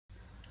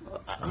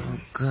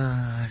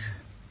God.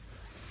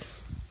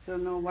 So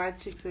no white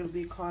chicks will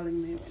be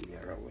calling me when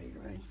you're away,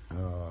 right?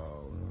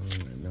 Oh,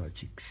 no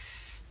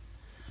chicks.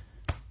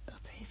 Oh,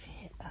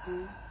 baby.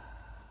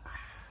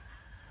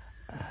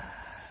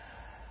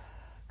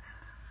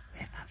 We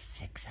have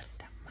sex on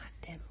the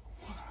madam.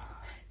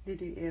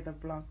 Did you hear the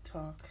Blog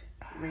Talk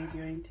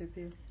radio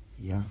interview?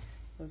 Yeah.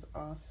 It was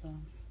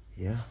awesome.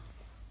 Yeah.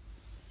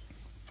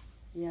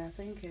 Yeah, I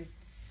think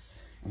it's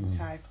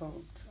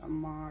entitled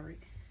AMARI.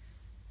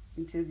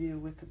 Interview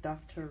with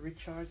Dr.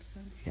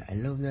 Richardson. Yeah, I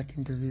love that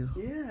interview.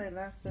 Yeah, it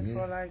lasted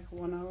for like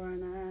 1 hour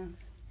and a half.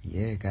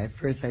 Yeah, cause at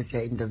first I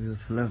said interview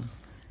so long.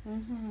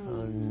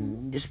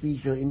 They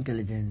speak so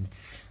intelligent.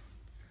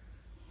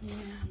 Yeah,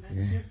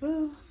 that's your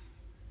boo.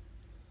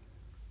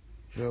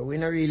 So we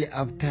don't really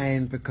have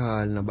time to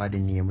call nobody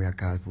name we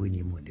call for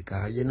name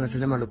because you know so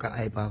them a look at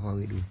hype off how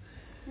we do.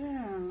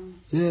 Yeah.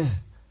 Yeah.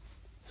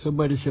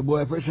 Somebody say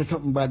boy if I say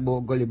something bad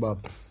about Gully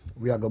Bop,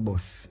 we are go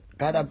bust.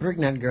 Cause that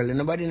pregnant girl,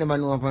 nobody never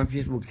know up on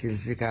Facebook till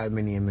she call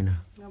me name, you know.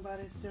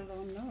 Nobody still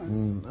don't know her.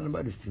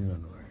 Nobody still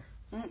don't know her.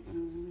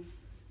 Mm-mm.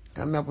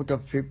 I put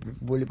up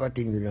bully for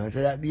things, you know.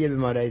 So that baby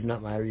mother is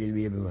not my real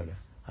baby mother.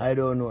 I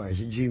don't know her.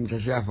 She dreams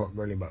that she a fuck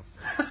Gully Bop.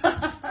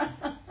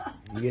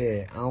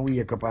 Yeah, and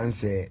wake up and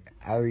say,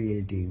 I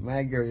really think,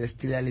 my girl, you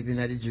still living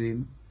at the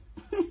dream.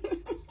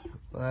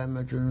 Why am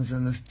I telling you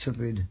so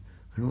stupid?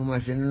 And mama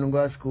say, no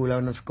go to school,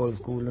 or no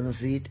school, no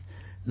see it.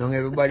 Now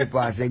everybody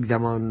pass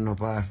exam and no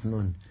pass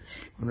none.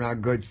 You know,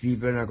 good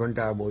people not going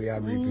to talk about you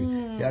brief.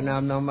 You don't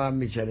have no man,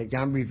 Mitchell. They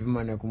can't brief him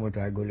and come out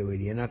and go away.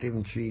 You're not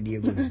even 3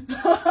 days ago.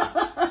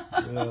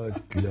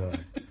 Lord.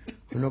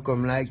 You know,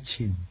 come like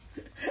chin.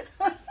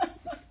 I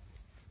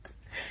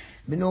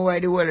know why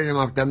the world of them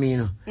after me, you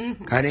know.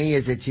 Because then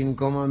you say chin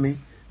come on me.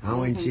 And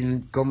when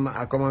chin come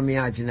on me,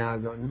 I chin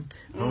have nothing.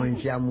 And when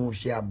she move,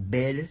 she have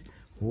bed,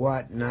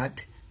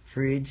 whatnot,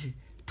 fridge,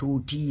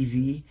 2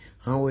 TV,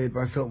 and wait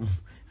for something.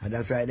 And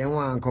that's why they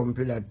want to come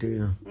to that too, you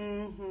know.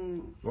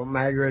 But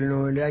my girl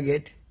know what I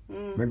get.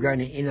 My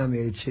granny in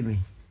me the chimney.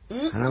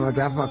 And I'm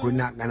not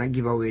not gonna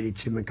give away the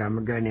chimney because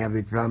my granny have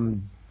it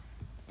from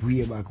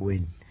way back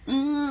when.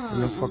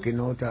 I'm not fucking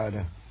out of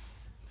that.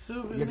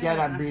 You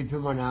cannot breed for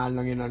man how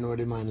long you don't know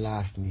the man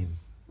last name.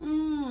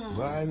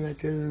 Why am I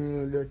telling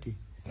you dirty?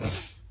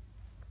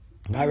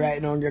 Now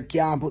right now you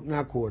can't put me in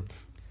a court.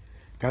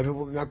 Because if you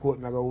put me in a court,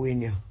 I'm going to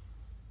win you.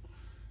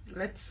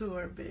 Let's sue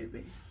her,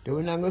 baby.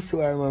 Don't go sue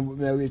her, man,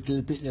 but I wait till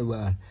the pit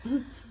never.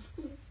 I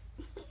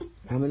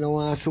don't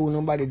want to sue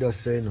nobody does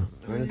so, you know.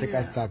 I'm going to take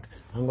a stock.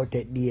 I'm going to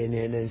take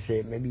DNA and then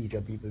say, maybe beat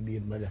up people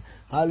being mother.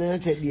 I'll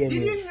take DNA.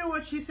 Did you hear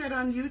what she said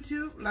on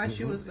YouTube? Like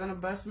she was going to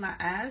bust my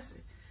ass?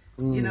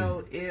 You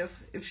know, if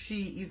she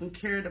even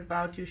cared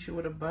about you, she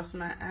would have bust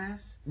my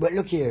ass. But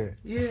look here.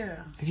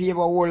 Yeah. If you have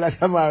a whole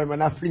lot of mile,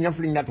 man, I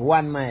fling that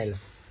 1 mile.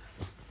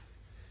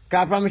 Because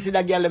I promise you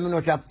that girl, let me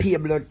know, say, pay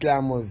blood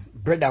clammers,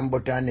 bread and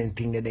butter and then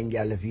thing that then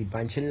girl feed,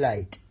 and she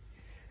light.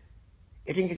 You think